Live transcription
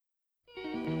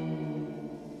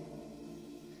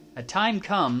A time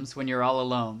comes when you're all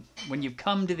alone, when you've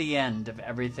come to the end of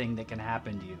everything that can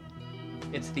happen to you.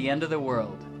 It's the end of the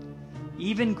world.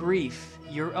 Even grief,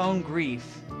 your own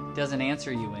grief, doesn't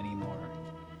answer you anymore.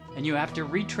 And you have to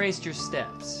retrace your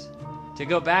steps, to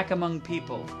go back among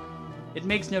people. It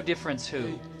makes no difference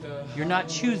who. You're not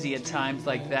choosy at times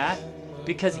like that,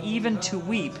 because even to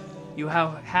weep, you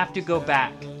have to go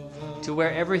back to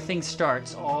where everything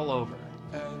starts all over,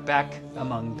 back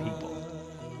among people.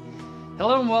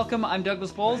 Hello and welcome, I'm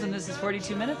Douglas Bowles, and this is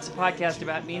 42 Minutes, a podcast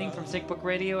about meaning from SyncBook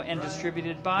Radio and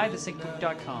distributed by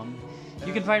thesyncbook.com.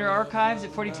 You can find our archives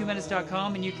at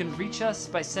 42minutes.com, and you can reach us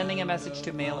by sending a message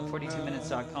to mail at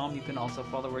 42minutes.com. You can also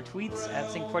follow our tweets at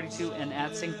Sync42 and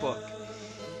at SyncBook.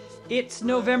 It's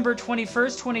November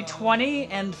 21st, 2020,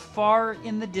 and far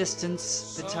in the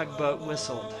distance, the tugboat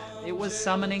whistled. It was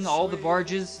summoning all the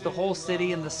barges, the whole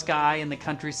city and the sky and the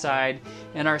countryside,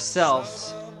 and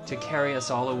ourselves to carry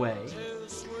us all away.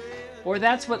 Or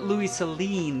that's what Louis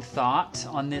Celine thought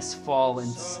on this fall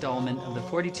installment of the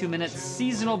 42 Minutes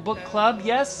Seasonal Book Club.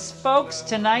 Yes, folks,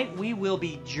 tonight we will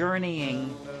be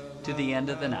journeying to the end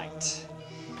of the night.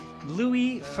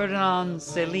 Louis Ferdinand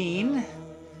Celine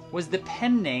was the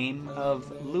pen name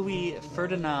of Louis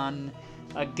Ferdinand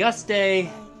Auguste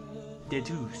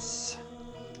Dedus,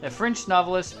 a French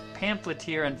novelist,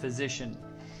 pamphleteer, and physician.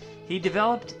 He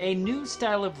developed a new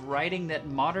style of writing that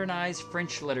modernized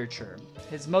French literature.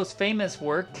 His most famous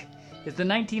work is the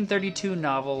 1932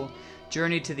 novel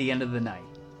Journey to the End of the Night.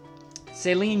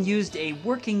 Celine used a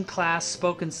working-class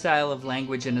spoken style of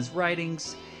language in his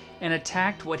writings and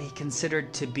attacked what he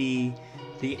considered to be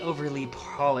the overly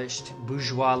polished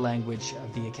bourgeois language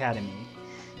of the Academy.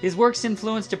 His works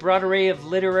influenced a broad array of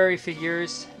literary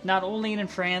figures, not only in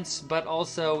France, but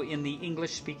also in the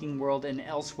English-speaking world and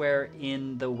elsewhere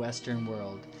in the Western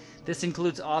world. This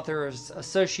includes authors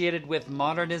associated with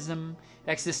modernism,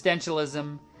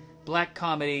 existentialism, black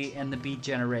comedy, and the Beat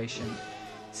Generation.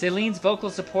 Celine's vocal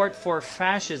support for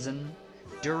fascism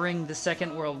during the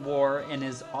Second World War and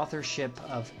his authorship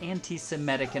of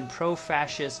anti-Semitic and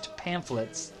pro-fascist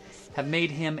pamphlets have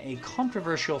made him a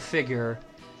controversial figure,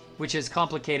 which has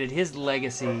complicated his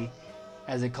legacy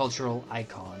as a cultural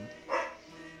icon.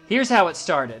 Here's how it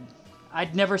started.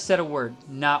 I'd never said a word,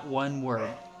 not one word.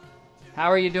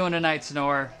 How are you doing tonight,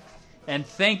 Snore? And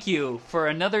thank you for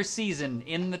another season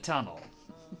in the tunnel.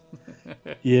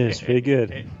 Yes, very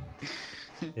good.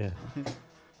 Yeah.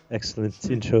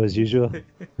 Excellent intro as usual.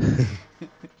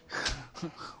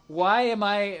 Why am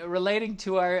I relating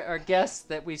to our guests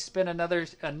that we spent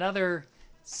another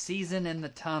season in the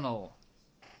tunnel?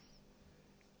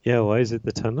 Yeah, why is it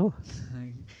the tunnel?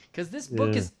 Because this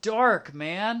book is dark,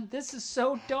 man. This is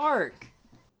so dark.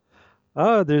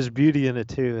 Oh, there's beauty in it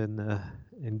too,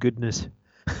 and goodness.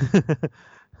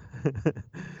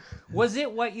 Was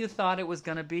it what you thought it was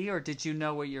going to be, or did you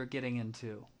know what you're getting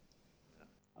into?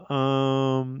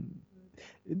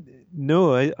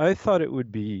 No, I thought it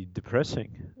would be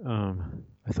depressing.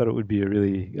 I thought it would be a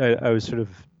really. I was sort of.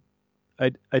 I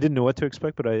didn't know what to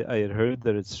expect, but I had heard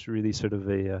that it's really sort of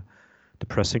a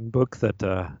depressing book that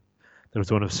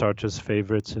was one of Sartre's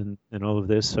favorites and all of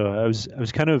this. So I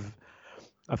was kind of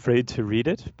afraid to read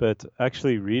it, but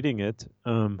actually reading it,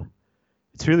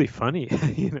 it's really funny. I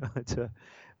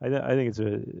think it's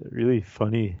a really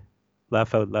funny,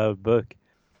 laugh out loud book.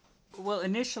 Well,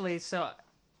 initially, so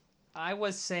I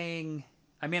was saying,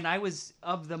 I was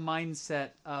of the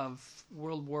mindset of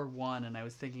World War I, and I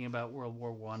was thinking about World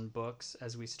War I books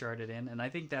as we started in, and I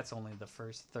think that's only the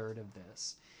first third of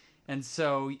this. And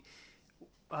so,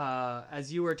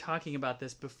 as you were talking about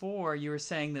this before, you were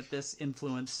saying that this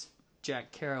influenced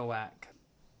Jack Kerouac,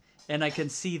 and I can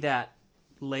see that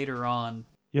later on.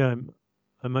 Yeah,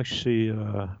 I'm actually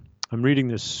I'm reading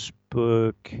this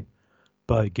book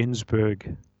by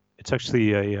Ginsberg. It's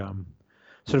actually a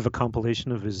sort of a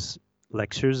compilation of his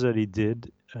lectures that he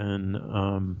did in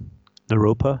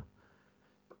Naropa.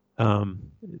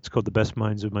 It's called The Best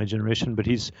Minds of My Generation, but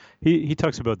he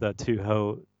talks about that too,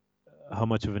 how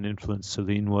much of an influence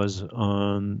Celine was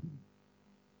on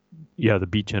the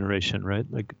Beat Generation, right?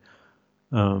 Like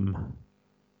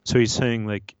so he's saying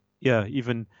like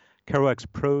even Kerouac's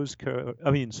prose,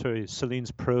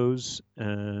 Celine's prose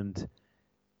and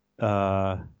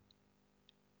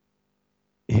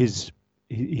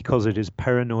he calls it his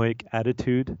paranoid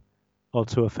attitude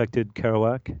also affected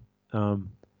Kerouac.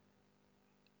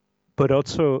 But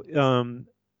also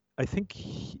I think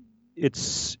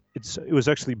it was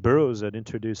actually Burroughs that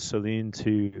introduced Celine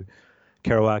to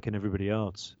Kerouac and everybody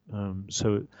else.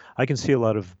 So I can see a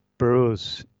lot of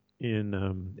Burroughs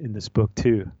in this book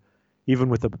too, even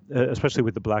with especially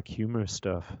with the black humor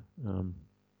stuff.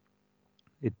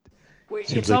 It Wait,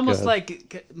 seems it's like almost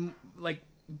like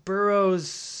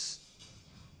Burroughs'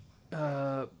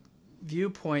 uh,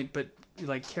 viewpoint, but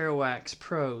like Kerouac's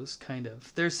prose, kind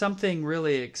of. There's something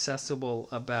really accessible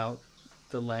about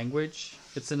the language.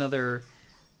 It's another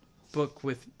book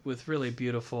with really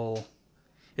beautiful.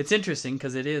 It's interesting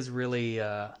because it is really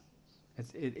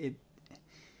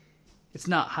it's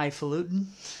not highfalutin.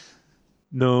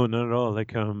 no, not at all.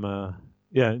 Like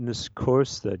yeah, in this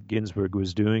course that Ginsberg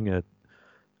was doing at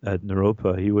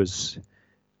Naropa, he was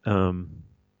um,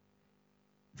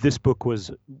 this book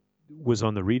was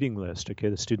on the reading list. Okay,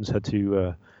 the students had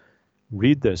to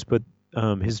read this, but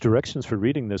his directions for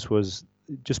reading this was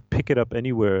just pick it up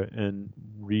anywhere and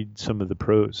read some of the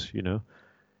prose,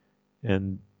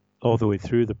 and all the way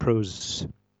through the prose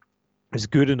is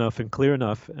good enough and clear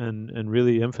enough and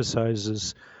really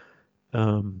emphasizes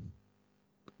um,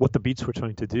 what the Beats were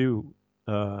trying to do.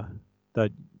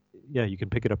 That yeah, you can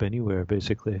pick it up anywhere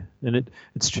basically, and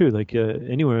it's true. Like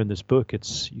anywhere in this book,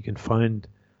 you can find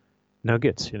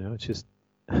nuggets. It's just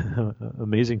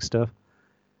amazing stuff.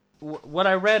 What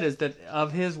I read is that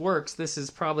of his works, this is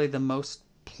probably the most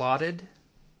plotted.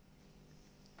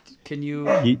 Can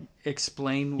you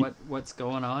explain what's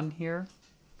going on here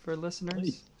for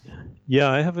listeners? Yeah,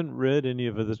 I haven't read any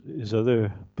of his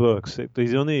other books.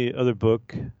 The only other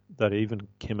book that I even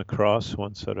came across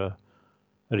once at a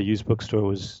used bookstore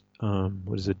was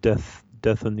what is it, Death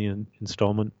on the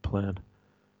Installment Plan,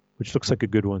 which looks like a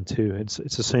good one too. It's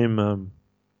the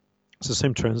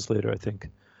same translator, I think.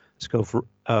 It's called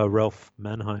Ralph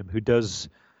Mannheim, who does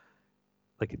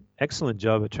like an excellent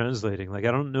job of translating. Like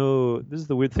I don't know, this is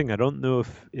the weird thing. I don't know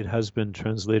if it has been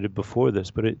translated before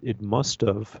this, but it must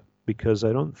have, because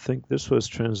I don't think this was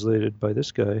translated by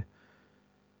this guy.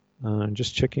 I'm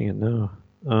just checking it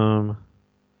now.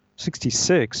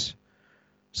 66.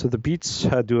 So the Beats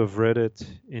had to have read it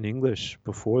in English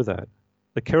before that.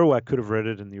 Like Kerouac could have read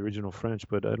it in the original French,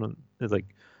 but I don't like.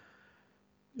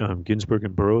 Ginsberg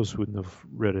and Burroughs wouldn't have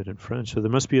read it in French, so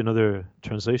there must be another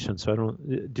translation. So I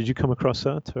don't. Did you come across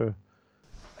that, or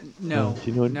no? Do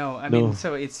you know no. I mean,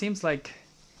 so it seems like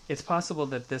it's possible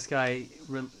that this guy.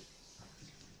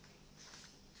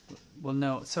 Well,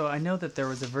 no. So I know that there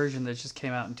was a version that just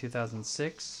came out in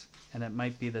 2006, and it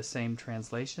might be the same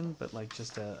translation, but like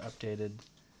just a updated.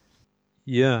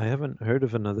 Yeah, I haven't heard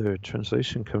of another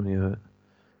translation coming out.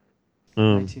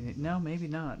 No, maybe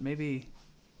not. Maybe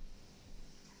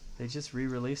they just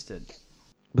re-released it.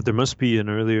 But there must be an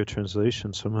earlier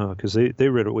translation somehow, because they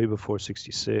read it way before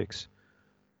 66.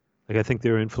 Like I think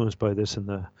they were influenced by this in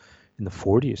the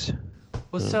 40s.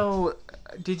 Well, so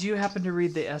did you happen to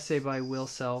read the essay by Will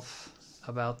Self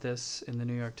about this in the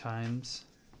New York Times?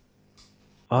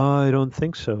 I don't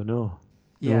think so. No.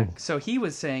 Yeah. No. So he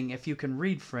was saying if you can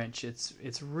read French,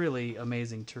 it's really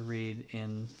amazing to read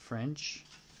in French.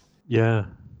 Yeah.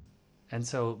 And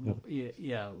so,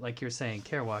 yeah, like you're saying,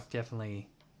 Kerouac definitely,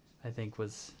 I think,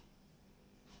 was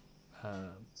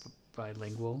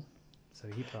bilingual. So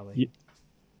he probably.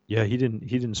 Yeah, he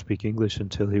didn't speak English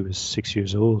until he was 6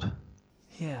 years old.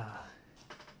 Yeah.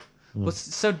 Well,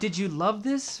 so did you love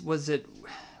this? Was it?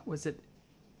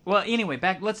 Well, anyway,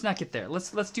 let's not get there.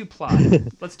 Let's do plot.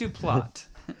 Let's do plot.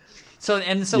 So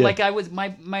like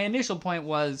my initial point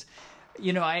was,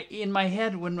 in my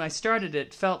head when I started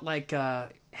it felt like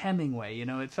Hemingway,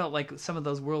 it felt like some of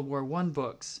those World War I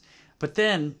books. But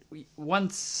then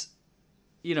once,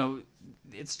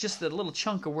 it's just a little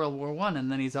chunk of World War I,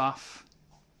 and then he's off,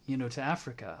 to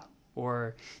Africa.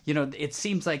 Or, it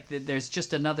seems like there's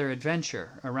just another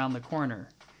adventure around the corner.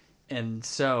 And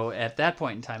so at that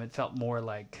point in time, it felt more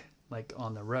like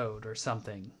On the Road or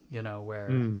something,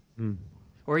 where...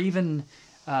 Or even,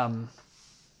 I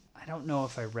don't know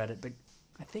if I read it, but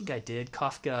I think I did,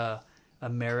 Kafka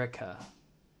America.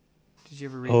 Did you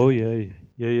ever read that?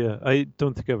 Yeah. I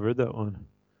don't think I've read that one.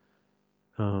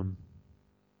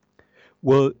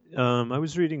 Well, I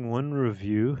was reading one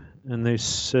review, and they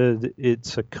said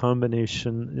it's a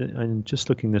combination. I'm just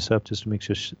looking this up just to make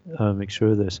sure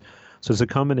of this. So it's a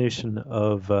combination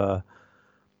of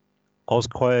All's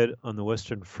Quiet on the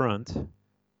Western Front,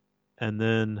 and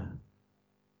then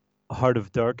Heart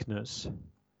of Darkness.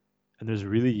 And there's a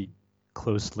really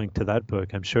close link to that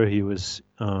book. I'm sure he was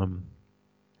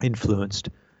influenced.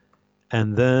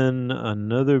 And then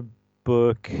another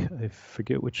book, I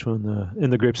forget which one, In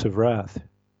the Grapes of Wrath.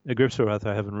 The Grapes of Wrath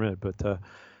I haven't read, but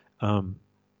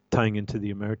tying into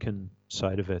the American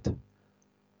side of it.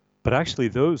 But actually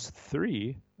those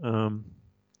three,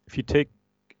 if you take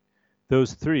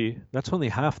those three, that's only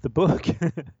half the book.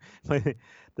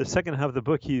 The second half of the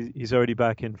book, he's already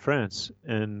back in France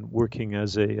and working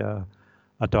as a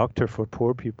doctor for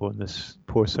poor people in this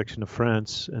poor section of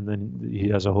France, and then he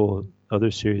has a whole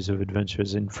other series of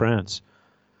adventures in France.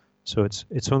 So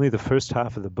it's only the first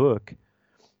half of the book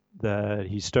that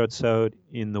he starts out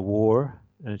in the war,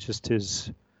 and it's just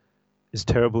his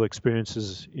terrible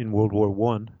experiences in World War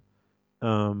One.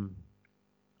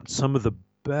 Some of the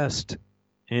best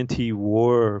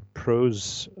anti-war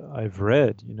prose I've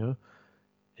read,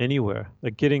 anywhere.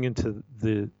 Like getting into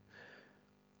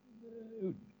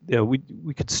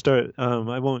we could start.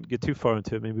 I won't get too far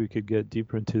into it. Maybe we could get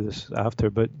deeper into this after.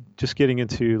 But just getting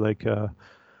into like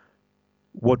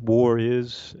what war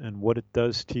is and what it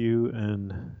does to you,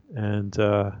 and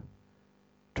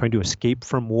trying to escape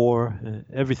from war, and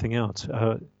everything else,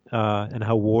 and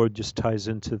how war just ties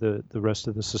into the rest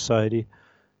of the society.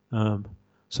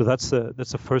 So that's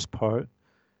the first part,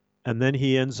 and then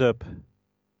he ends up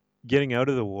getting out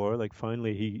of the war. Like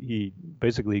finally, he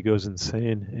basically goes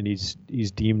insane, and he's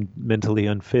deemed mentally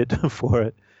unfit for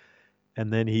it,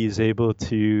 and then he's able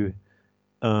to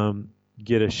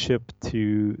get a ship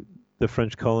to the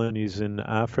French colonies in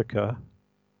Africa.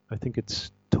 I think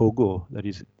it's Togo that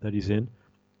he's in,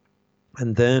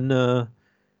 and then the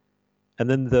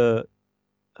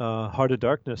Heart of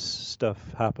Darkness stuff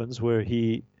happens, where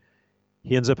he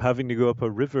ends up having to go up a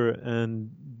river and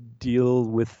deal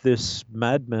with this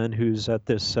madman who's at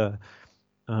this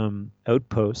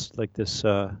outpost, like this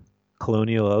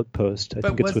colonial outpost. I But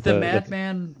think it's was with the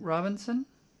madman Robinson?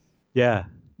 Yeah.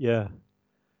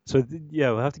 So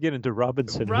we'll have to get into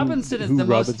Robinson. Robinson is who the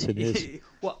Robinson most. is.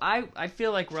 Well, I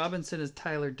feel like Robinson is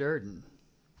Tyler Durden.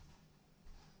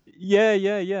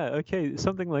 Yeah. Okay,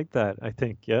 something like that. I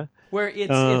think. Yeah. Where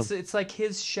it's like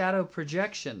his shadow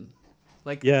projection,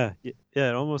 like Yeah,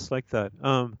 almost like that.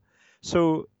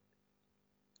 So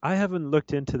I haven't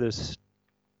looked into this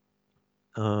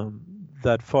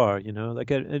that far,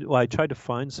 Like I tried to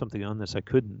find something on this, I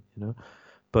couldn't,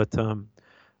 But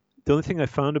the only thing I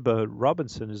found about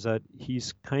Robinson is that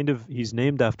he's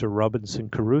named after Robinson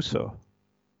Crusoe,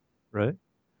 right?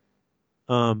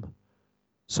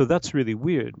 So that's really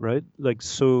weird, right? Like,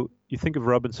 so you think of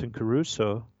Robinson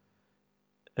Crusoe,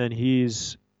 and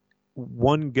he's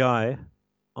one guy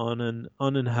on an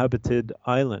uninhabited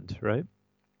island, right?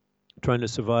 Trying to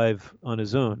survive on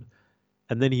his own.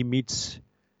 And then he meets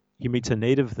a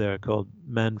native there called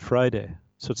Man Friday.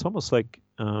 So it's almost like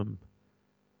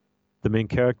the main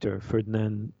character,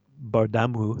 Ferdinand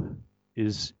Bardamu,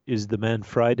 is the Man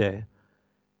Friday.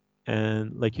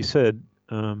 And like you said,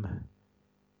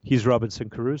 he's Robinson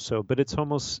Crusoe, but it's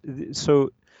almost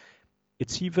so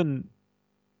it's even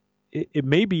it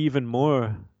may be even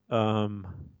more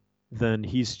than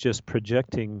he's just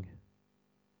projecting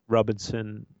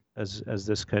Robinson as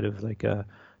this kind of like a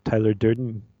Tyler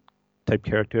Durden type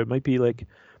character. It might be like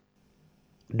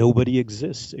nobody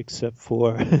exists except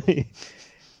for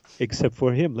except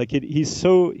for him. Like he's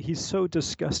so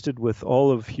disgusted with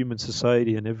all of human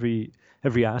society and every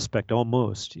aspect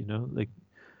almost. Like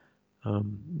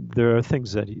there are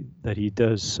things that he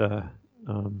does.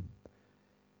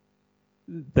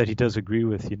 That he does agree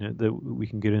with, that we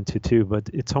can get into too, but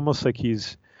it's almost like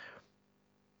it's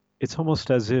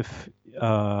almost as if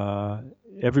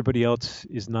everybody else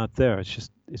is not there. It's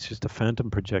just a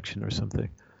phantom projection or something.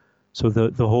 So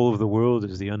the whole of the world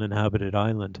is the uninhabited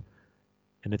island,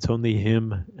 and it's only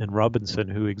him and Robinson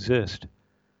who exist.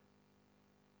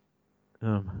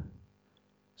 And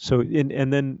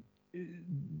then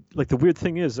like the weird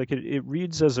thing is, like it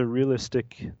reads as a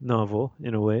realistic novel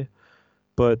in a way,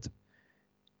 but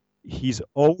he's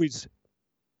always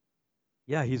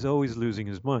losing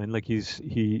his mind. Like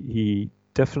he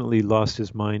definitely lost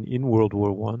his mind in World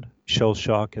War One, shell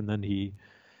shock, and then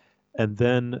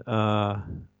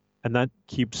that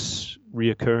keeps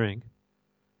reoccurring.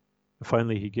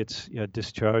 Finally, he gets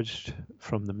discharged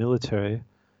from the military,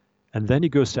 and then he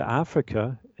goes to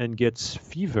Africa and gets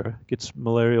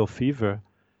malarial fever,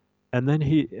 and then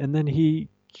he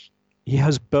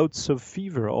has bouts of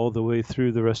fever all the way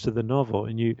through the rest of the novel,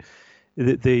 and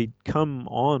they come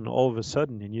on all of a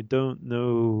sudden, and you don't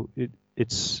know it.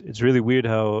 It's really weird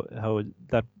how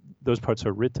those parts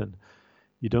are written.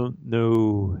 You don't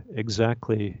know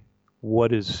exactly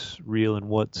what is real and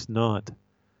what's not,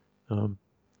 and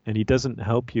he doesn't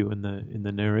help you in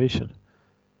the narration.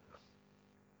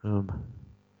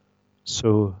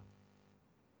 So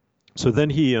then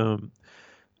he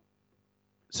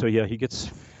he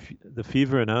gets the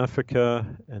fever in Africa,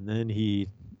 and then he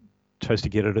tries to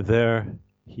get out of there.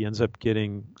 He ends up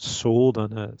getting sold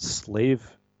on a slave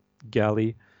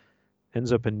galley,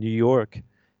 ends up in New York,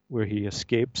 where he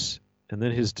escapes. And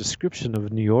then his description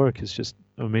of New York is just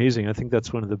amazing. I think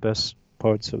that's one of the best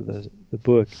parts of the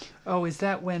book. Oh, is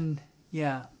that when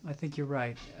Yeah, I think you're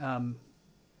right.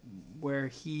 Where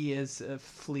he is a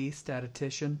flea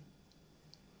statistician.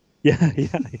 Yeah, yeah.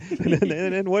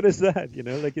 And what is that? You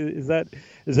know, like is that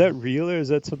real or is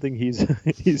that something he's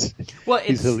he's Well,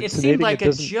 he's it seemed hallucinating? like It a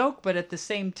doesn't. joke, but at the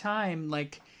same time,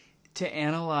 like to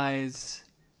analyze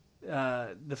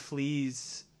the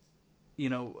fleas, you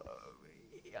know,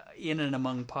 in and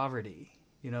among poverty.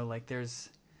 Like there's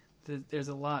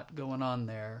a lot going on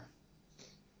there.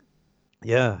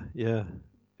 Yeah, yeah,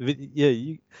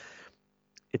 yeah.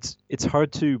 It's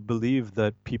hard to believe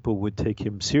that people would take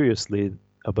him seriously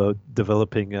about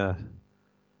developing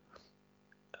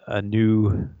a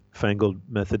new fangled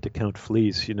method to count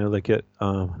fleas. You know,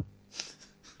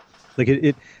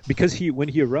 it because he when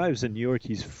he arrives in New York,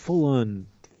 he's full on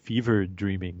fever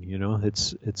dreaming. You know,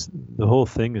 it's the whole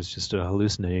thing is just a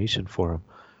hallucination for him.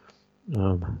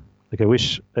 Like I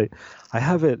wish I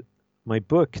have it. My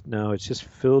book now it's just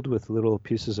filled with little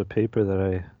pieces of paper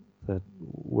that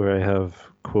where I have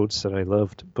quotes that I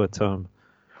loved, but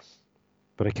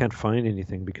I can't find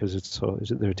anything because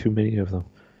there are too many of them.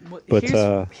 Well, But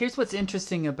here's what's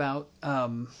interesting about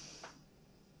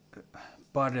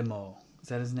Bartimo. Is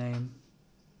that his name?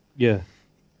 yeah,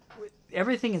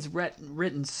 Everything is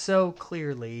written so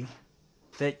clearly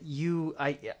that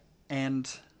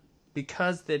and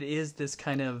because that is this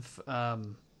kind of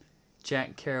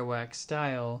Jack Kerouac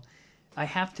style, I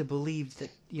have to believe that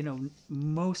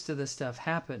most of the stuff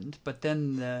happened, but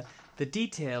then the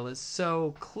detail is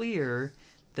so clear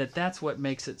that that's what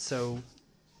makes it so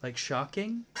like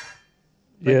shocking.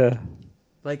 Like yeah,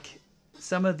 like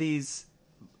some of these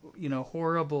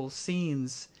horrible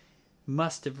scenes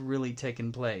must have really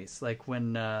taken place, like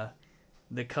when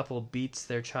the couple beats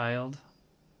their child.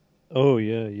 oh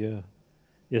yeah, yeah,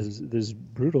 yeah. There's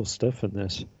brutal stuff in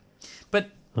this. But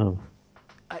Um,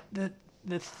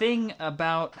 the thing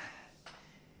about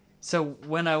so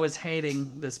when I was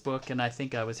hating this book, and I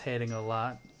think I was hating a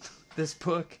lot this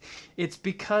book, it's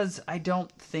because I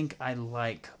don't think I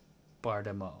like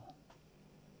Bartimo.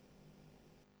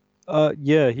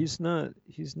 yeah, he's not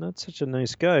such a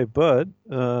nice guy, but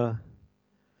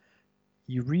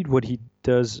you read what he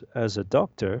does as a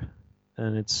doctor,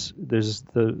 and there's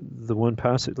the one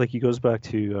passage like he goes back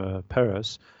to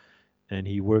Paris, and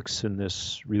he works in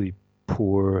this really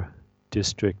poor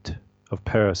district of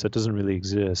Paris that doesn't really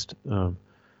exist,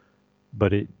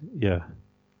 but yeah,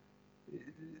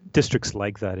 districts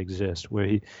like that exist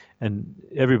where and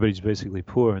everybody's basically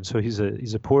poor, and so he's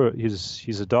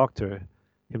a doctor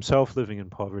himself living in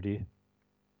poverty,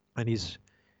 and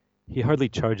he hardly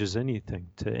charges anything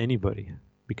to anybody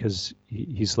because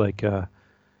he's like,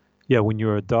 yeah, when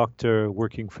you're a doctor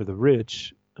working for the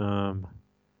rich,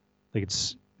 like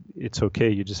it's okay,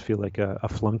 you just feel like a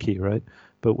flunky, right?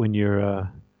 But when you're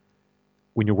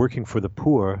working for the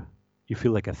poor, you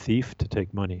feel like a thief to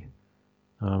take money.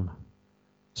 Um,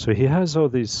 so he has all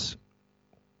these,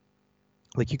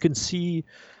 like you can see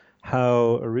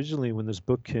how originally when this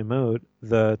book came out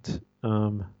that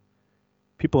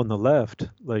people on the left,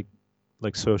 like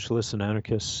socialists and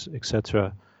anarchists,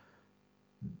 etc.,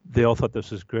 they all thought this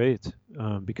was great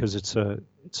because it's a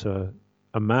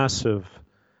massive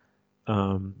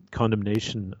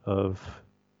condemnation of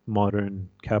modern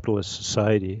capitalist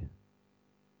society,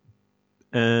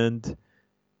 and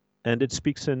it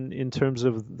speaks in terms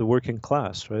of the working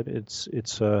class, right?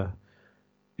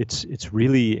 It's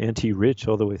really anti-rich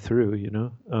all the way through, you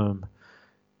know.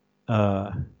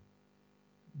 Uh,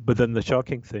 but then the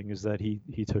shocking thing is that he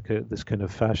took this kind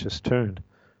of fascist turn,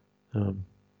 um,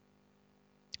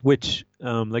 which,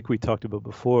 like we talked about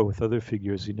before with other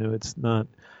figures, you know, it's not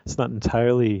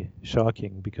entirely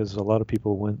shocking because a lot of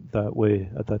people went that way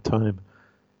at that time,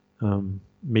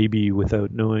 maybe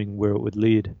without knowing where it would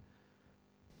lead.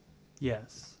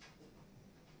 Yes.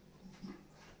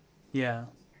 Yeah.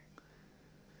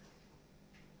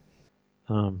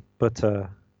 But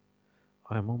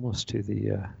I'm almost to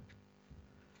the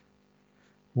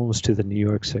New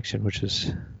York section,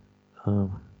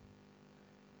 um,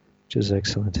 which is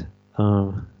excellent.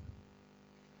 Oh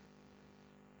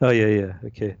yeah, yeah,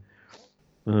 okay.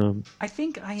 Um, I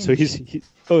think so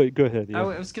oh, go ahead, I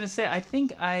yeah. was gonna say I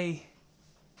think I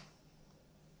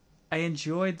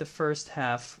enjoyed the first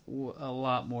half a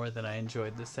lot more than I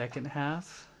enjoyed the second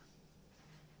half.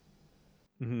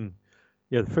 Hmm.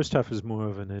 Yeah, the first half is more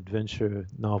of an adventure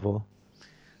novel,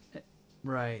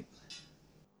 Right.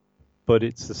 but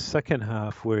it's the second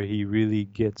half where he really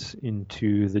gets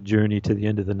into the journey to the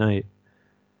end of the night.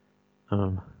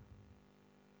 Um,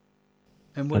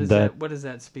 And and that what does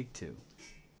that speak to?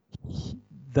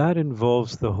 that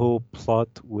involves the whole plot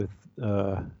with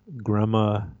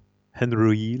Grandma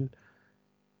Henriel,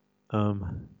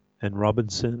 and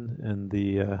Robinson and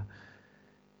the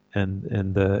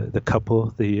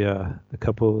couple,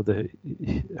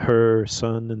 her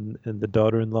son and the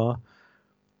daughter-in-law,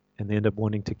 and they end up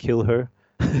wanting to kill her.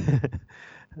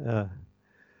 uh,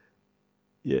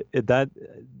 yeah, that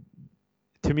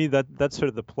to me that's sort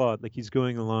of the plot. Like he's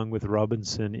going along with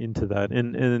Robinson into that,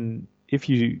 and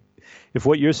if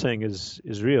what you're saying is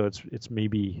real, it's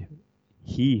maybe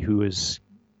he who is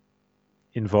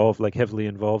involved, like heavily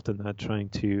involved in that, trying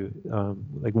to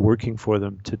like working for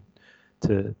them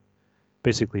to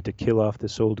basically to kill off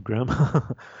this old grandma.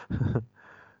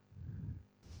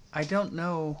 I don't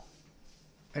know.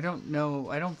 I don't know.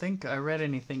 I don't think I read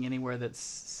anything anywhere that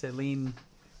Celine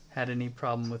had any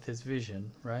problem with his vision,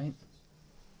 right?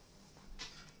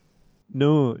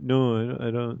 No, no,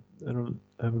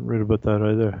 I haven't read about that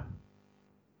either.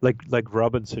 Like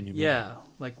Robinson, you mean? Yeah,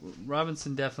 like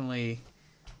Robinson definitely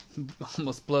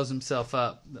almost blows himself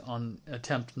up on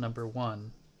attempt number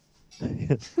one.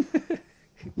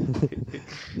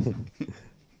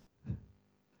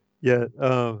 Yeah,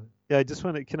 yeah. I just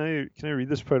want to. Can I read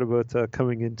this part about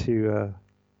coming into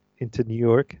New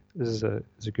York? This is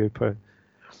a great part.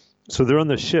 So they're on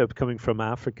the ship coming from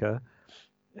Africa,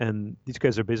 and these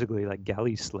guys are basically like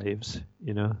galley slaves,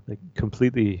 like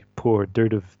completely poor,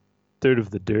 dirt of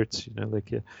the dirts,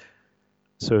 like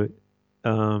so.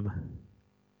 Um,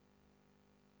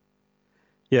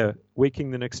 yeah,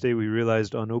 waking the next day, we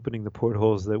realized on opening the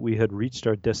portholes that we had reached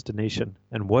our destination,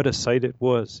 and what a sight it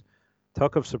was!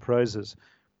 Talk of surprises.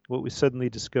 What we suddenly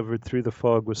discovered through the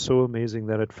fog was so amazing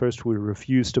that at first we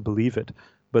refused to believe it.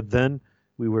 But then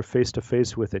we were face to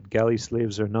face with it, galley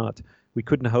slaves or not. We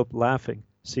couldn't help laughing,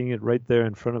 seeing it right there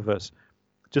in front of us.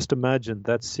 Just imagine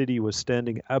that city was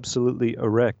standing absolutely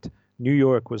erect. New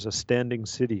York was a standing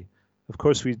city. Of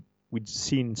course, we'd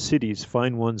seen cities,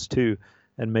 fine ones too,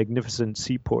 and magnificent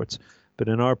seaports, but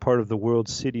in our part of the world,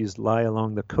 cities lie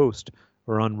along the coast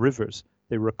or on rivers.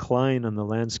 They recline on the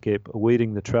landscape,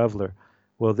 awaiting the traveler.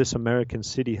 Well, this American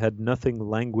city had nothing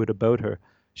languid about her.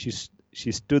 She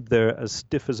stood there as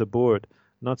stiff as a board,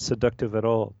 not seductive at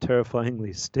all,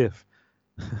 terrifyingly stiff.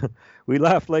 We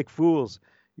laughed like fools.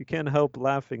 You can't help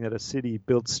laughing at a city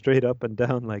built straight up and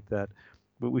down like that.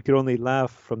 But we could only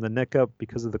laugh from the neck up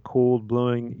because of the cold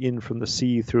blowing in from the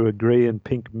sea through a grey and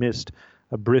pink mist,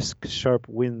 a brisk, sharp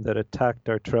wind that attacked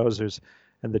our trousers,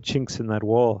 and the chinks in that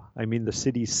wall. I mean the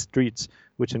city streets,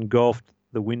 which engulfed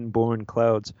the wind-borne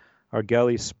clouds. Our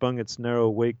galley spun its narrow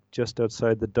wake just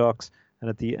outside the docks, and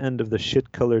at the end of the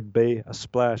shit-colored bay, a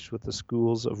splash with the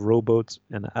schools of rowboats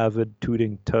and avid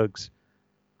tooting tugs.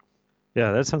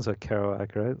 Yeah, that sounds like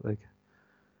Kerouac, right? Like,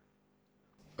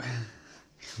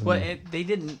 Well, they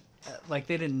didn't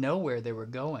know where they were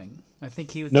going. I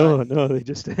think he was no, they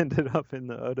just ended up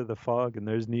out of the fog, and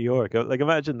there's New York. Like,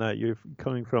 imagine that you're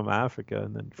coming from Africa,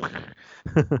 and then.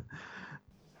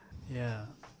 Yeah.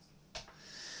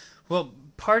 Well,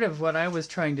 part of what I was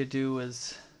trying to do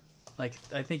was, like,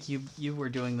 I think you were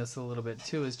doing this a little bit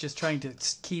too, is just trying to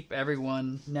keep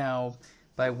everyone now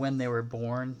by when they were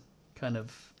born, kind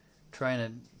of trying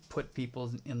to put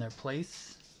people in their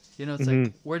place. It's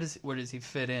like where does he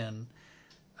fit in?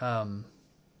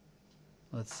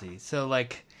 Let's see. So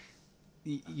like,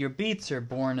 your Beats are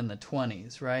born in the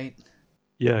 20s, right?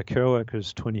 Yeah, Kerouac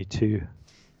was 22.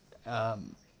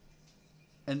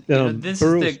 And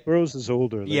Burroughs is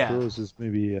older. Like, yeah. Burroughs is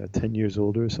maybe 10 years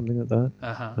older or something like that.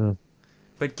 Uh-huh.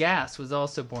 But Gass was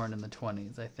also born in the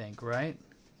 20s, I think, right?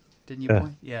 Didn't you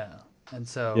point? Yeah. And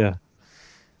so yeah.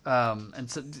 And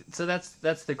so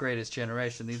that's the greatest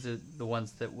generation. These are the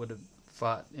ones that would have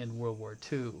fought in World War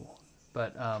II.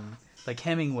 But like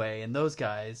Hemingway and those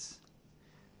guys,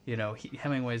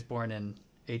 Hemingway's born in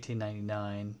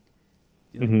 1899.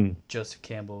 Joseph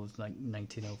Campbell was like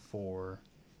 1904.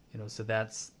 So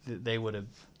they would have.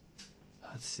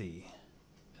 Let's see.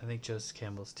 I think Joseph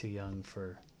Campbell's too young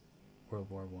for World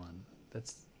War One.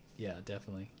 That's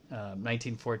definitely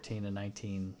 1914 and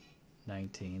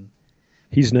 1919.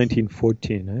 He's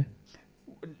 1914, eh?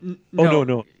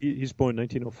 No. He's born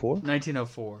 1904?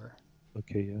 1904.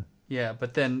 Okay, yeah. Yeah,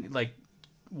 but then, like,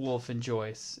 Woolf and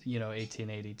Joyce,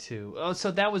 1882. Oh,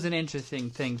 so that was an interesting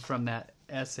thing from that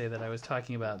essay that I was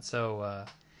talking about. So,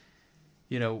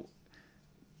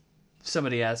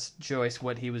 somebody asked Joyce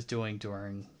what he was doing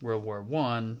during World War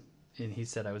One, and he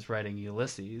said, I was writing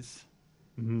Ulysses.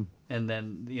 Mm-hmm. And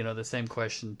then, the same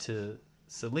question to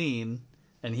Celine,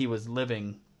 and he was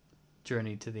living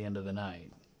Journey to the End of the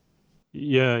Night.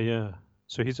 Yeah.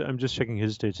 So I'm just checking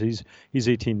his dates. He's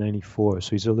 1894,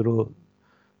 so he's a little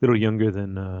younger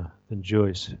than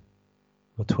Joyce,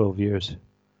 about 12 years.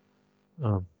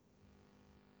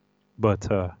 But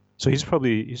So he's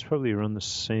probably around the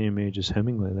same age as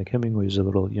Hemingway. Like Hemingway's a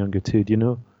little younger too. Do you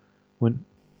know when?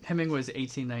 Hemingway's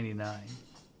 1899.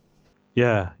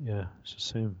 Yeah, yeah. So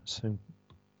same,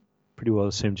 pretty well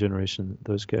the same generation.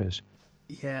 Those guys.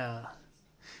 Yeah.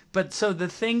 But so the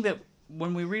thing that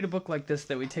when we read a book like this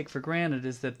that we take for granted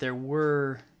is that there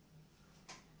were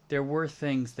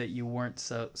things that you weren't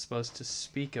supposed to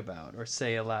speak about or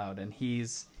say aloud, and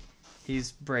he's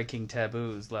breaking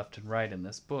taboos left and right in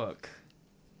this book.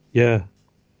 Yeah.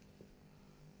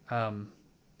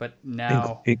 But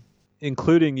now,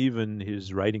 Including even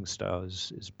his writing style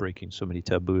is breaking so many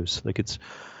taboos. Like it's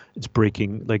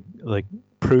breaking like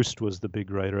Proust was the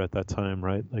big writer at that time,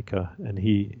 right? Like and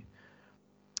he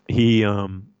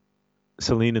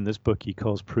Celine in this book he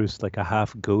calls Proust like a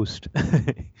half ghost,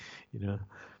 you know,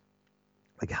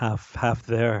 like half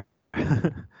there.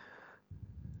 I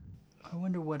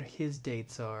wonder what his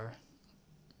dates are.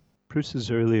 Proust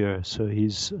is earlier, so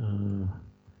he's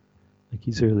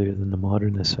he's earlier than the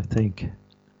modernists, I think.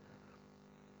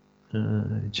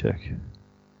 Let me check.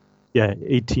 Yeah,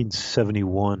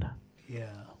 1871. Yeah.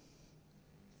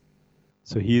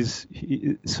 So he's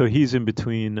in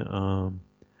between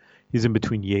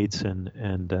Yeats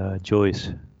and Joyce.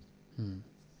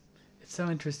 It's so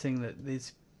interesting that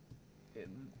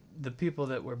the people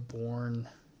that were born,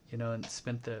 and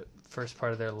spent the first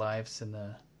part of their lives in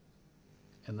the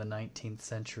 19th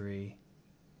century.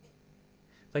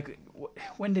 Like,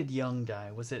 when did Young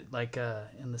die? Was it like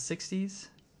in the 60s?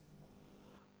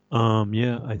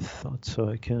 Yeah, I thought so.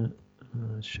 I can't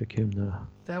check him now.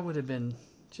 That would have been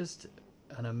just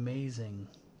an amazing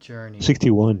journey.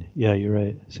 61. Yeah, you're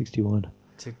right. 61.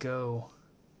 To go,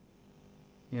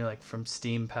 like from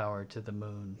steam power to the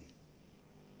moon.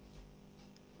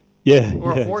 Yeah.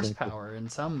 Or yeah, horsepower exactly. in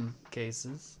some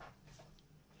cases.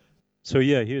 So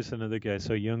yeah, here's another guy.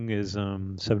 So Young is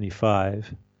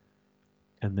 75,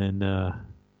 and then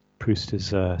Proust is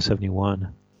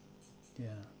 71. Yeah.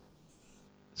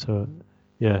 So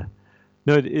yeah,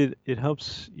 no, it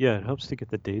helps. Yeah, it helps to get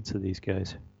the dates of these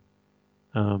guys.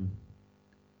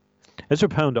 Ezra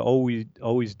Pound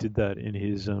always did that in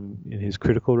his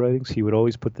critical writings. He would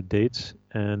always put the dates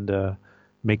and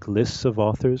make lists of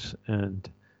authors and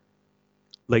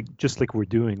just like we're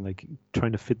doing, like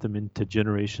trying to fit them into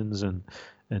generations and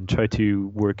try to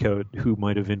work out who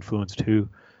might have influenced who.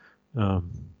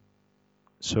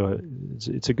 So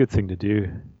it's a good thing to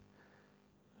do.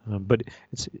 But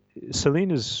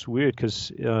Celine is weird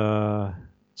because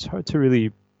it's hard to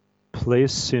really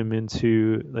place him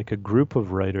into like a group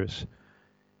of writers.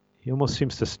 He almost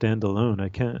seems to stand alone. I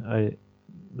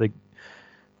like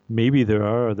maybe there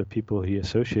are other people he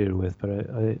associated with, but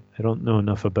I don't know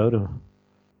enough about him.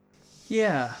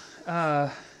 Yeah.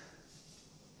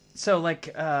 So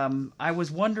like I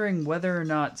was wondering whether or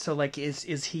not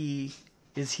is he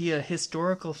a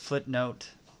historical footnote?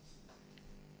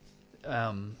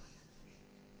 Do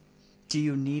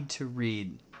you need to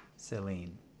read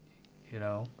Celine?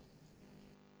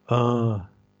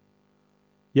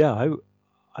 Yeah,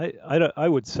 I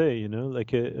would say,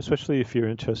 like especially if you're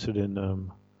interested in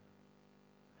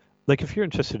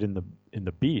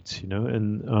the beats,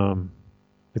 and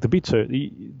like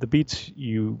the beats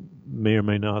you may or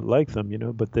may not like them,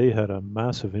 but they had a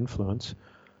massive influence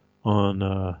on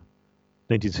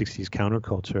 1960s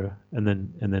counterculture and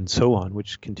then so on,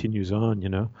 which continues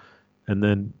on, and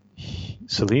then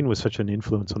Celine was such an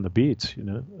influence on the beats,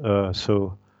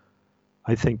 so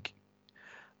I think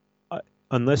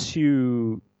unless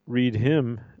you read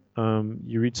him,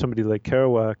 you read somebody like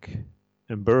Kerouac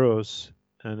and Burroughs,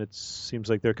 and it seems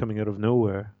like they're coming out of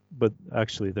nowhere, but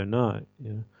actually they're not.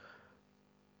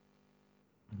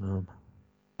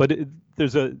 But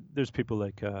there's people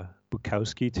like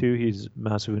Bukowski too. He's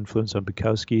massive influence on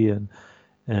Bukowski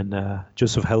and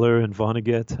Joseph Heller and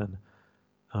Vonnegut and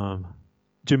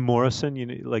Jim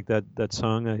Morrison. Like that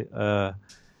song.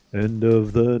 End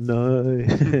of the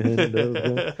night, end of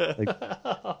the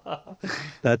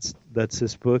that's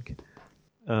this book.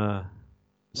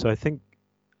 So I think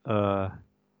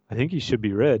he should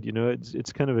be read.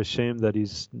 It's kind of a shame that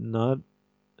he's not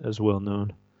as well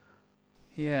known.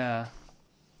 Yeah.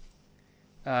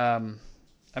 So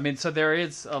there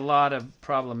is a lot of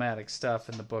problematic stuff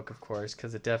in the book, of course,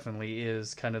 because it definitely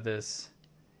is kind of this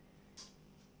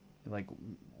like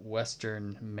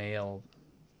Western male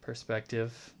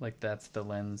perspective. Like that's the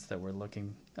lens that we're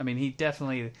looking. He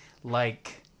definitely,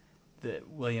 like the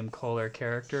William Kohler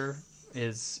character,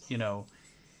 is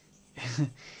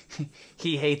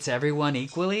he hates everyone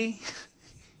equally.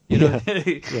 Yeah.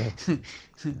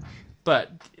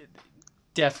 But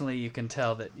definitely you can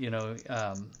tell that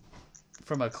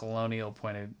from a colonial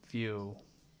point of view,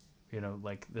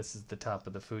 like this is the top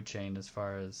of the food chain as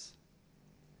far as.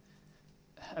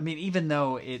 I mean, even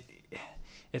though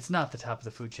it's not the top of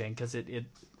the food chain because it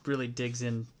really digs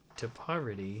into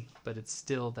poverty, but it's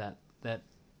still that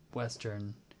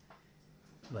Western,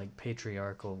 like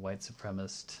patriarchal white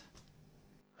supremacist.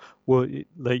 Well,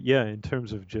 in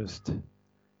terms of just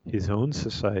his own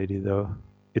society, though,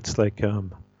 it's like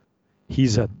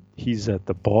he's at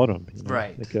the bottom,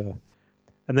 Right. Like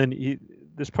and then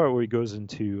this part where he goes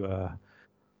into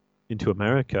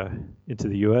America, into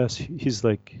the U.S., he's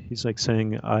like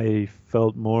saying, I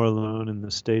felt more alone in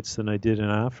the States than I did in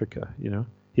Africa.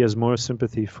 He has more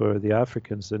sympathy for the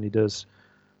Africans than he does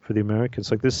for the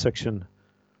Americans. Like this section,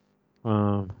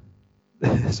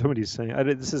 somebody's saying,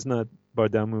 this is not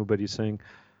Bardamu, but he's saying,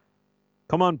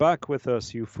 "Come on back with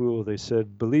us, you fool." They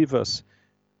said, "Believe us."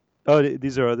 Oh,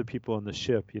 these are other people on the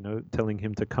ship, telling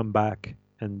him to come back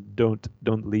and don't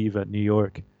leave at New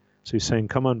York. So he's saying,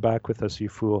 "Come on back with us, you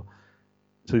fool."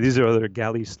 So these are other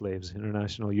galley slaves,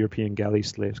 international European galley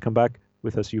slaves. "Come back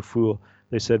with us, you fool."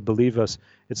 They said, "Believe us,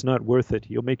 it's not worth it.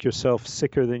 You'll make yourself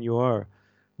sicker than you are.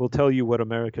 We'll tell you what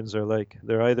Americans are like.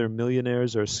 They're either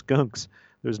millionaires or skunks.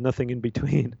 There's nothing in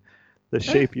between. The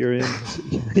shape you're in,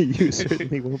 you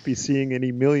certainly won't be seeing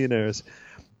any millionaires.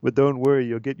 But don't worry,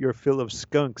 you'll get your fill of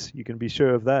skunks. You can be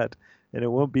sure of that. And it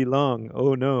won't be long.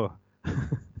 Oh, no."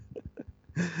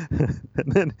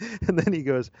 and then he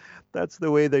goes, "That's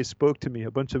the way they spoke to me.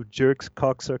 A bunch of jerks,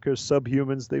 cocksuckers,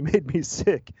 subhumans. They made me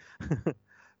sick.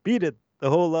 Beat it, the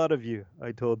whole lot of you,"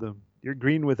 I told them. "You're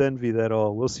green with envy, that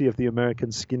all. We'll see if the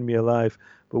Americans skin me alive.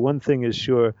 But one thing is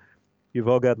sure. You've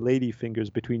all got lady fingers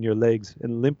between your legs,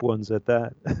 and limp ones at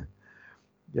that."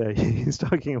 Yeah, he's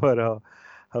talking about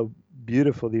how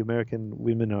beautiful the American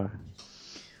women are.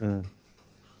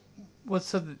 Well,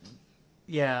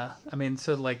 yeah, I mean,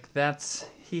 so like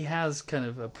he has kind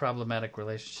of a problematic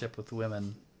relationship with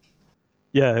women.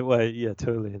 Yeah, well, yeah,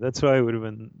 totally. That's why it would have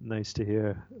been nice to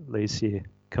hear Lacey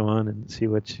come on and see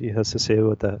what she has to say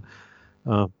about that,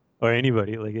 or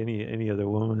anybody, like any other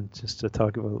woman, just to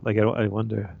talk about. Like, I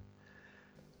wonder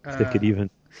if they could even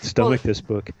stomach this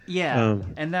book. Yeah,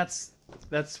 and that's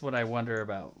what I wonder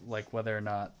about, like whether or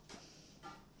not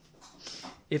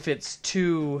if it's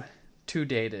too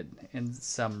dated in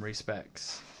some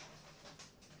respects.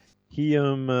 He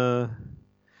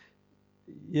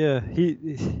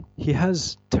he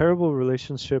has terrible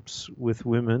relationships with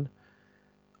women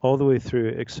all the way through,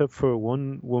 except for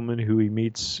one woman who he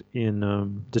meets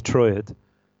in Detroit,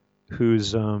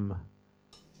 who's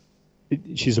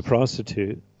she's a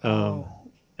prostitute.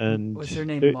 And what's her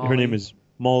name? Molly? Her name is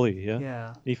Molly. Yeah.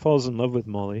 Yeah. He falls in love with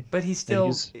Molly. But he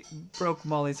still broke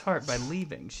Molly's heart by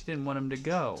leaving. She didn't want him to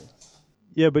go.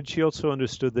 Yeah, but she also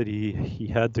understood that he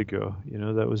had to go.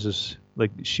 That was just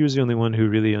like she was the only one who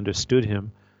really understood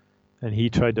him, and he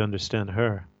tried to understand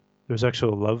her. There was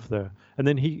actual love there, and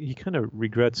then he kind of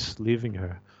regrets leaving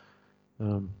her.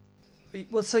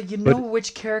 Well, so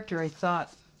which character I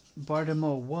thought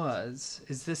Bartimaeus was?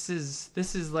 This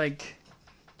is like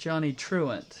Johnny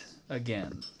Truant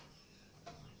again.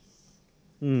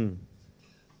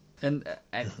 And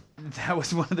that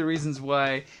was one of the reasons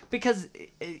why, because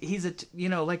he's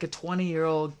like a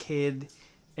 20-year-old kid,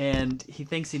 and he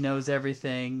thinks he knows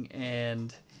everything,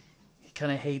 and he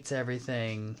kind of hates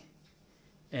everything,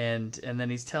 and then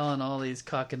he's telling all these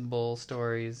cock and bull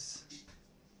stories.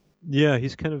 Yeah,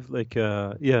 he's kind of like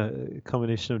a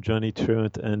combination of Johnny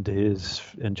Truant and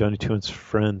Johnny Truant's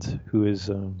friend, who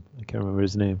is I can't remember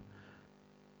his name.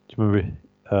 Do you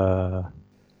remember?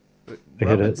 He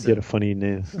had a funny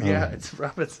name. Yeah, it's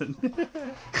Robinson.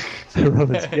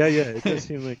 Robinson. Yeah, it does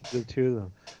seem like the two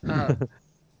of them.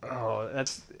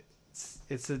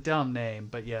 It's a dumb name,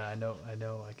 but yeah, I know,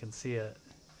 I can see it.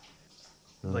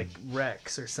 Like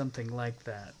Rex or something like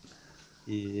that.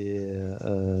 Yeah,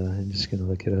 I'm just gonna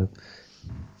look it up.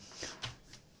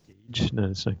 Gage? No,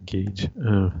 it's not Gage.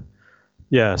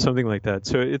 Yeah, something like that.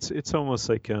 So it's almost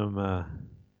like the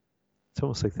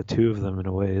two of them in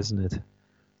a way, isn't it?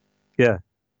 Yeah,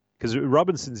 because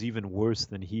Robinson's even worse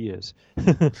than he is.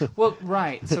 Well,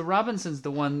 right. So Robinson's the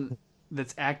one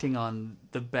that's acting on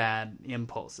the bad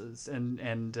impulses,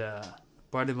 and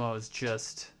Bartimaeus is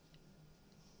just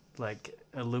like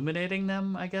illuminating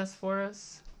them, I guess, for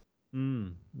us.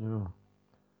 No.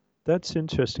 That's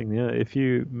interesting. Yeah, if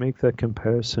you make that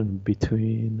comparison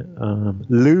between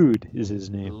Lude is his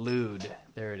name. Lude,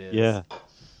 there it is. Yeah.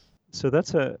 So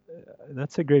that's a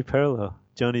great parallel.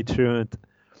 Johnny Truant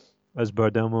as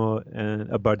Bardamu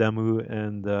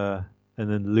and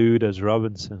then Lude as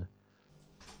Robinson.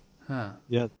 Huh.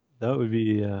 Yeah, that would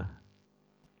be.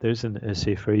 There's an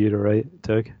essay for you to write,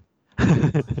 Doug.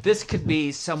 This could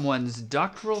be someone's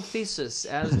doctoral thesis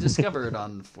as discovered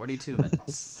on 42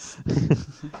 Minutes.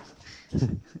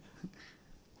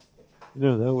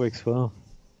 No, that works well.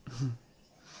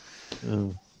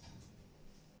 Um,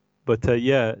 but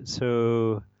yeah,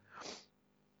 so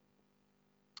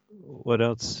what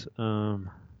else?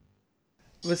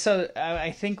 So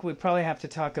I think we probably have to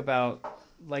talk about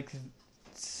like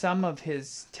some of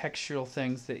his textual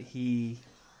things that he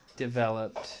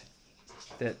developed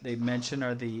that they mention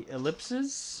are the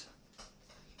ellipses.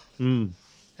 Mm,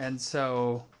 And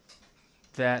so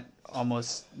that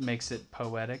almost makes it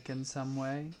poetic in some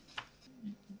way.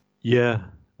 yeah,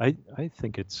 I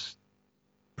think it's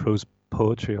prose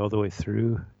poetry all the way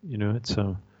through. You know, it's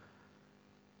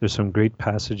there's some great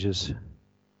passages.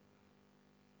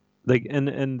 Like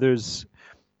and there's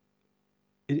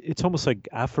it's almost like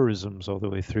aphorisms all the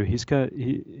way through. He's got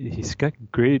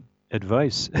great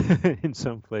advice in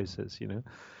some places, you know.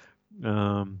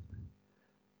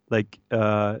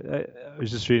 I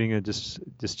was just reading it, just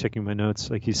checking my notes.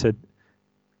 Like he said,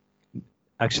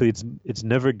 actually, it's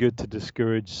never good to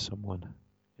discourage someone,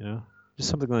 you know, just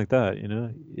something like that, you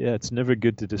know. Yeah, it's never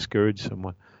good to discourage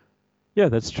someone. Yeah,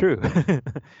 that's true. You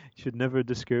should never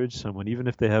discourage someone, even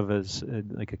if they have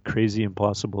like a crazy,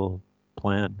 impossible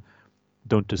plan.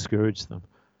 Don't discourage them,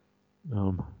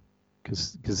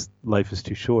 because life is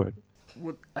too short.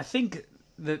 Well, I think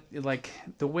that like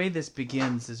the way this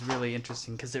begins is really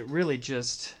interesting because it really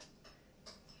just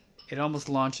it almost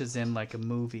launches in like a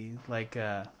movie. Like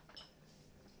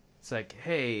it's like,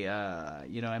 hey,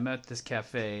 I'm at this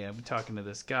cafe, I'm talking to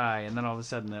this guy, and then all of a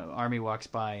sudden the army walks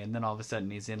by, and then all of a sudden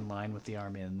he's in line with the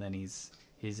army, and then he's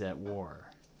at war.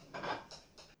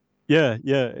 Yeah,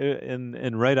 yeah,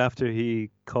 and right after he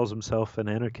calls himself an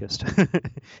anarchist,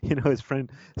 you know, his friend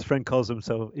his friend calls him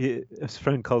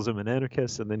an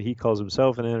anarchist, and then he calls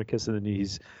himself an anarchist, and then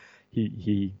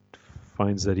he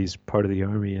finds that he's part of the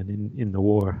army and in the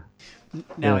war.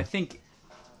 Now Yeah. I think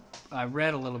I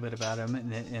read a little bit about him,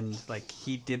 and like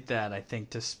he did that, I think,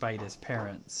 to spite his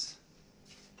parents.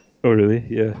 Oh, really?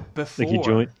 Yeah. Before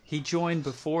Like he joined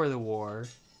before the war,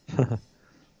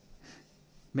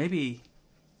 maybe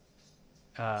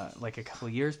like a couple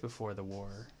of years before the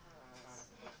war.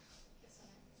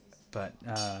 But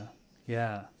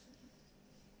yeah,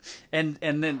 and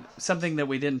then something that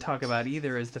we didn't talk about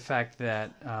either is the fact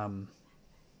that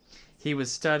he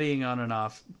was studying on and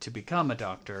off to become a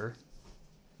doctor.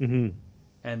 Hmm.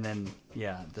 And then,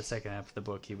 yeah, the second half of the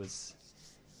book, he was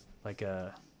like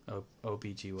a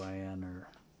OBGYN or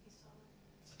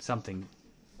something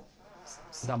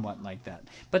somewhat like that.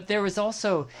 But there's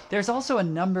also a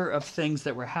number of things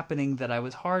that were happening that I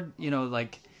was hard,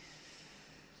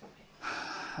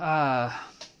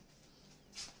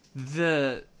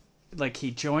 like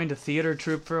he joined a theater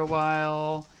troupe for a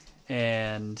while,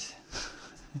 and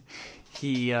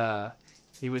he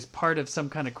was part of some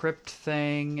kind of crypt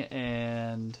thing,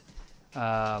 and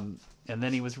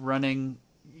then he was running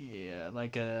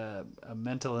like a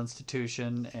mental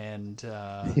institution, and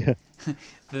Yeah.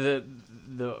 the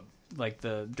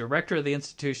the director of the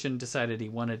institution decided he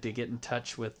wanted to get in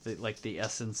touch with the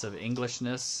essence of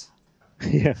Englishness.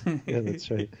 Yeah, yeah,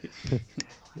 that's right.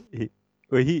 he,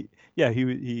 well,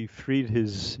 he freed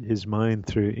his mind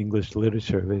through English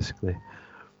literature, basically.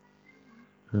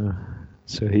 Uh,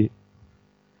 so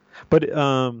but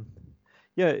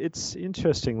yeah, it's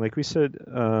interesting. Like we said,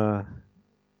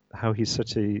 how he's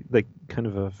such a like kind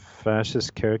of a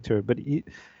fascist character, but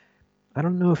I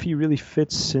don't know if he really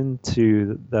fits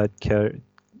into that character.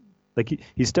 Like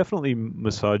he's definitely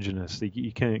misogynist. Like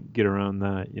you can't get around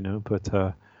that, you know. But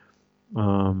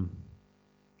um,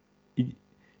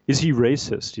 is he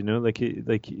racist? You know, like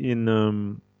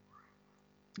in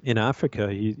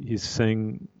Africa, he's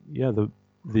saying, yeah,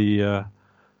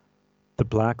 the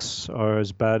blacks are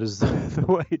as bad as the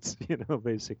whites, you know,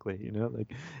 basically, you know,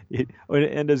 like,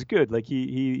 and as good. Like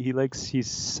he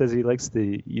says he likes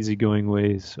the easygoing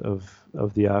ways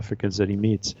of the Africans that he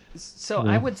meets. So You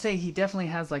I know? would say he definitely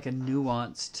has like a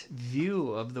nuanced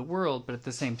view of the world, but at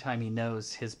the same time he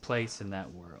knows his place in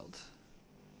that world,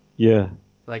 Yeah,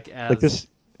 like like as this.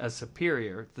 a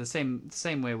superior. The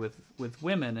same way with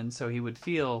women, and so he would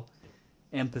feel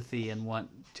empathy and want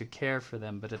to care for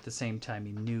them, but at the same time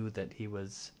he knew that he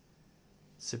was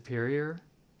superior.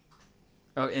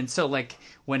 Oh, and so like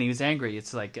when he was angry,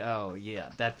 it's like, oh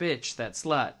yeah, that bitch, that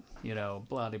slut,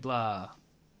 blah de blah.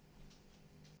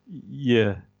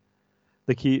 Yeah,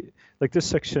 like this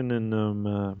section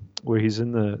in where he's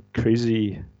in the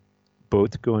crazy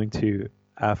boat going to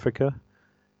Africa,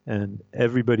 and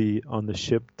everybody on the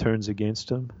ship turns against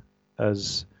him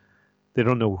as they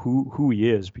don't know who he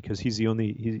is, because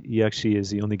he actually is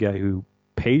the only guy who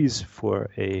pays for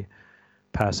a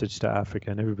passage to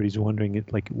Africa, and everybody's wondering,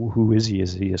 like, who is he?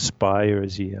 Is he a spy, or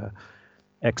is he a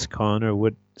ex-con, or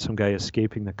what? Some guy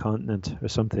escaping the continent or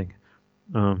something.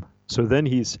 So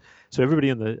then so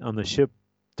everybody on the ship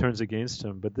turns against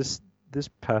him. But this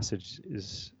passage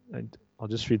is, I'll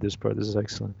just read this part. This is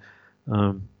excellent.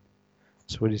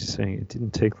 So what is he saying? It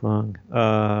didn't take long.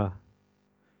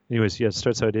 Anyways, yeah, it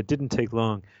starts out. It didn't take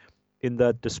long. In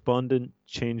that despondent,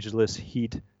 changeless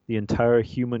heat, the entire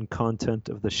human content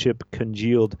of the ship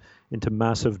congealed into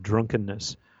massive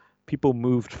drunkenness. People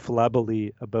moved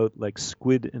flabbily about like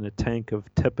squid in a tank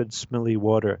of tepid, smelly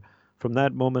water. From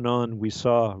that moment on, we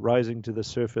saw, rising to the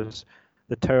surface,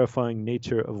 the terrifying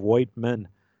nature of white men,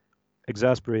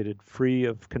 exasperated, free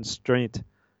of constraint,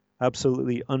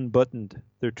 absolutely unbuttoned,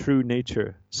 their true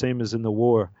nature, same as in the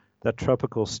war. That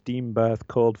tropical steam bath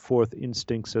called forth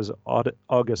instincts as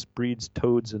August breeds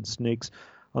toads and snakes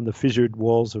on the fissured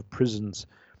walls of prisons.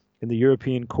 In the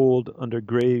European cold, under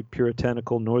grey,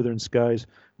 puritanical northern skies,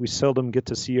 we seldom get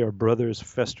to see our brothers'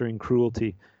 festering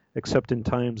cruelty, except in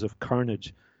times of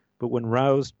carnage. But when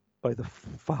roused by the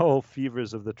foul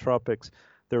fevers of the tropics,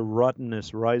 their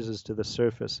rottenness rises to the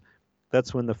surface.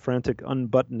 That's when the frantic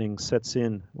unbuttoning sets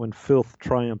in, when filth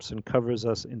triumphs and covers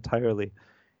us entirely.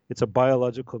 It's a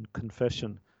biological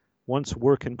confession. Once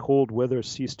work and cold weather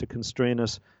cease to constrain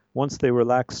us, once they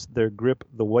relax their grip,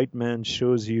 the white man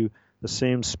shows you the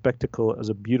same spectacle as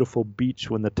a beautiful beach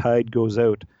when the tide goes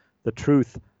out. The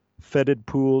truth, fetid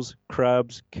pools,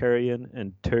 crabs, carrion,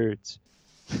 and turds.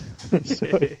 so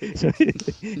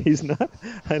he's not,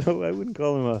 I wouldn't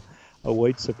call him a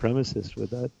white supremacist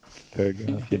with that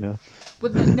paragraph, you know.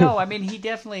 But no, I mean, he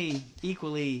definitely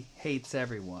equally hates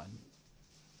everyone.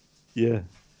 Yeah.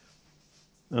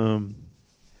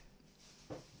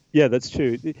 Yeah, that's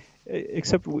true.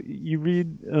 Except you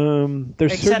read,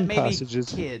 there's Except certain maybe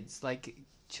passages. kids, like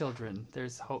children.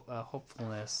 There's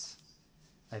hopefulness,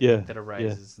 I Yeah, think, that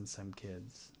arises in some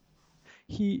kids.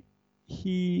 He,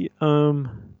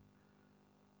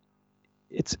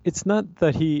 it's not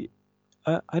that he,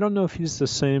 I don't know if he's the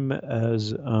same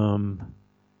as, in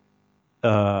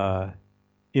the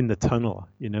tunnel,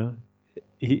 you know.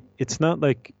 It's not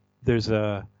like there's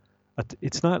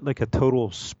it's not like a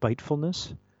total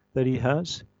spitefulness that he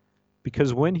has,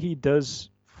 because when he does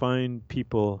find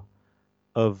people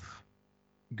of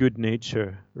good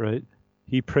nature, right,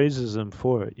 he praises them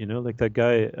for it, you know, like that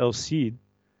guy El Cid,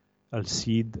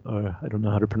 or I don't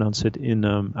know how to pronounce it, in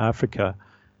Africa.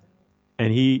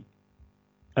 And he,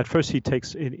 at first he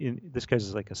takes, this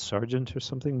guy's like a sergeant or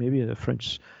something, maybe a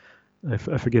French, I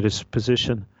forget his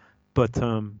position, but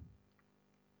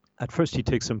at first he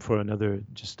takes him for another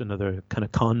kind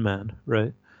of con man,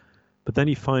 right? But then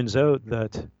he finds out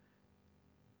that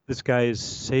this guy is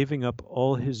saving up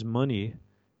all his money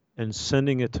and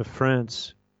sending it to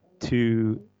France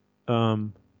to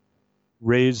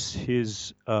raise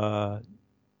his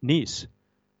niece,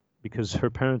 because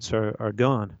her parents are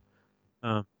gone.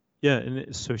 Yeah,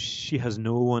 and so she has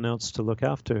no one else to look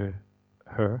after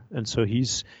her, and so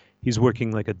he's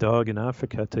working like a dog in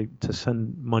Africa to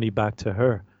send money back to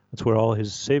her. That's where all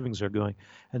his savings are going.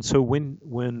 And so when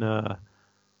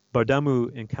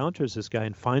Bardamu encounters this guy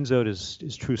and finds out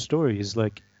his true story, he's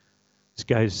like, this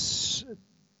guy's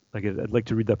like, I'd like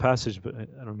to read that passage, but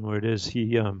I don't know where it is.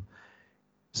 He's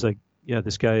like, yeah,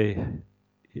 this guy,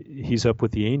 he's up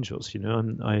with the angels, you know,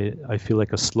 and I feel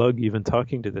like a slug even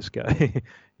talking to this guy,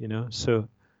 you know. So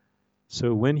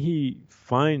when he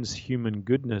finds human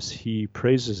goodness, he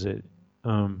praises it.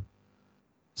 So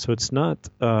it's not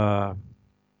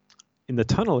in the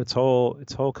tunnel. It's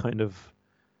all kind of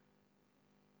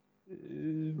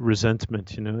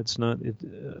resentment, you know. It's not.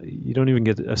 You don't even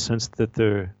get a sense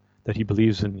that he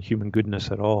believes in human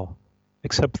goodness at all,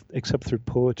 except through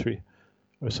poetry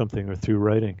or something, or through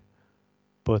writing.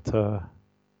 But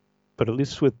at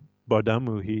least with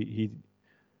Bardamu, he's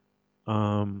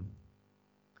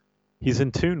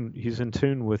in tune. He's in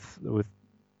tune with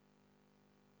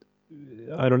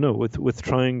I don't know, with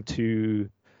trying to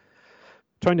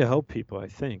help people. I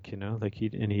think, you know, like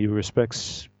he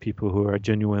respects people who are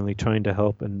genuinely trying to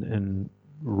help and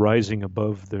rising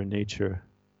above their nature,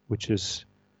 which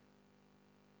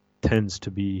tends to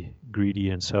be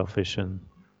greedy and selfish and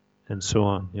so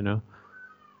on, you know.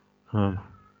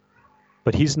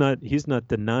 But he's not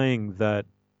denying that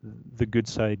the good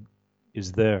side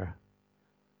is there.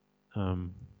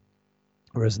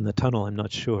 Whereas in the tunnel, I'm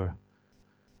not sure.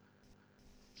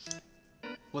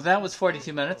 Well, that was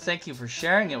 42 minutes. Thank you for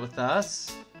sharing it with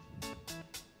us.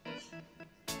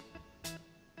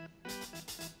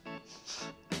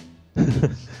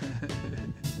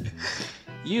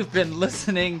 You've been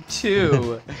listening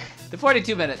to the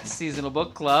 42 Minutes Seasonal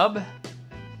Book Club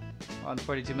on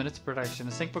 42 Minutes production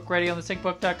of SyncBook Radio on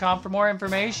thesyncbook.com. For more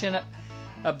information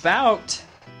about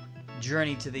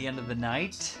Journey to the End of the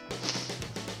Night,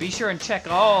 be sure and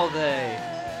check all the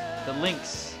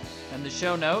links and the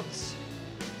show notes.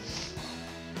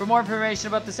 For more information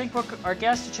about the SyncBook, our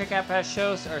guests, to check out past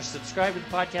shows, or subscribe to the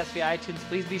podcast via iTunes,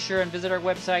 please be sure and visit our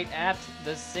website at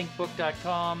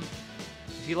thesyncbook.com.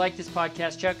 If you like this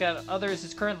podcast, check out others.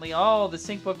 It's currently all the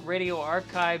SyncBook Radio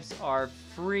archives are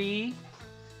free.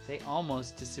 They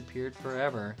almost disappeared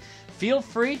forever. Feel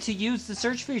free to use the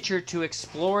search feature to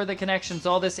explore the connections.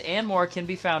 All this and more can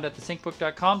be found at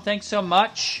thesyncbook.com. Thanks so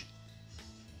much.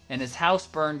 And his house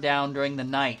burned down during the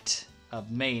night of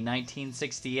May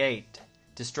 1968,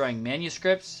 destroying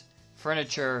manuscripts,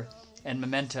 furniture, and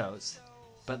mementos,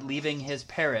 but leaving his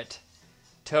parrot,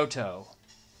 Toto,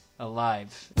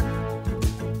 alive.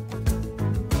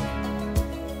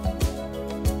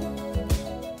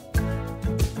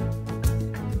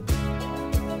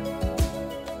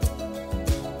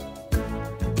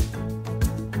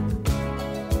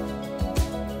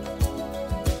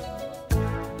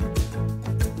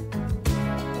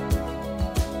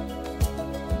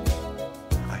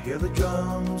 Hear the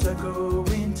drums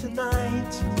echoing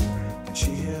tonight, and she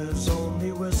hears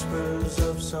only whispers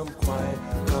of some quiet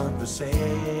conversation.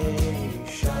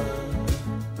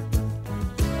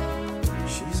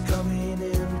 She's coming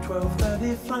in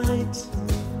 12:30 flight.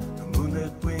 The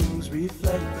moonlit wings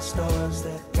reflect the stars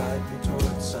that guide me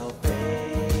towards salvation.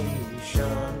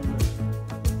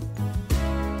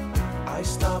 I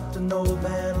stopped an old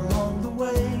man along the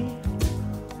way,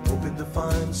 hoping to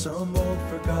find some old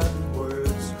forgotten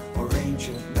words or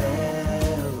ancient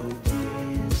melodies.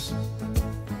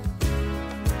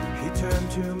 He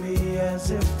turned to me as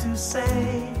if to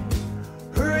say,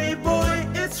 "Hurry boy,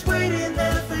 it's waiting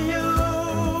there for you."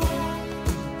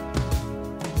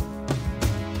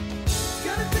 It's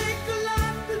gonna take a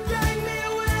lot to drag me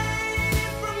away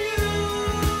from you.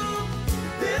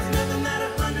 There's nothing that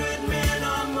 100 men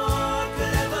or more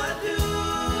could ever do.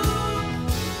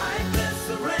 I bless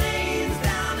the rains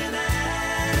down in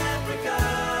Africa.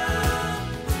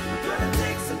 We're gonna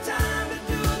take some time to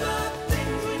do the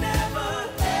things we never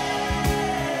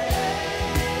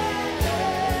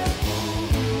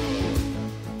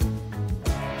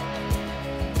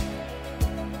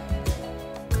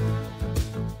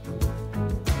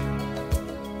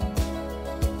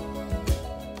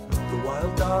The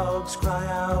wild dogs cry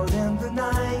out in the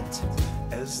night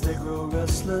as they grow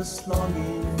restless,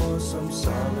 longing for some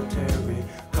solitary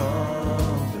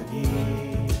company.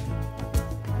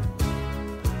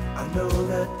 I know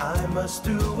that I must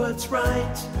do what's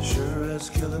right, sure as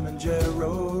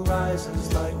Kilimanjaro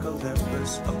rises like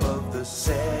Olympus above the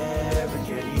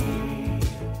Serengeti.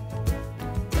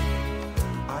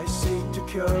 I seek to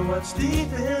cure what's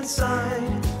deep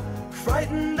inside,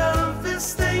 frightened of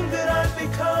this thing that I've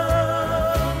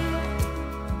become.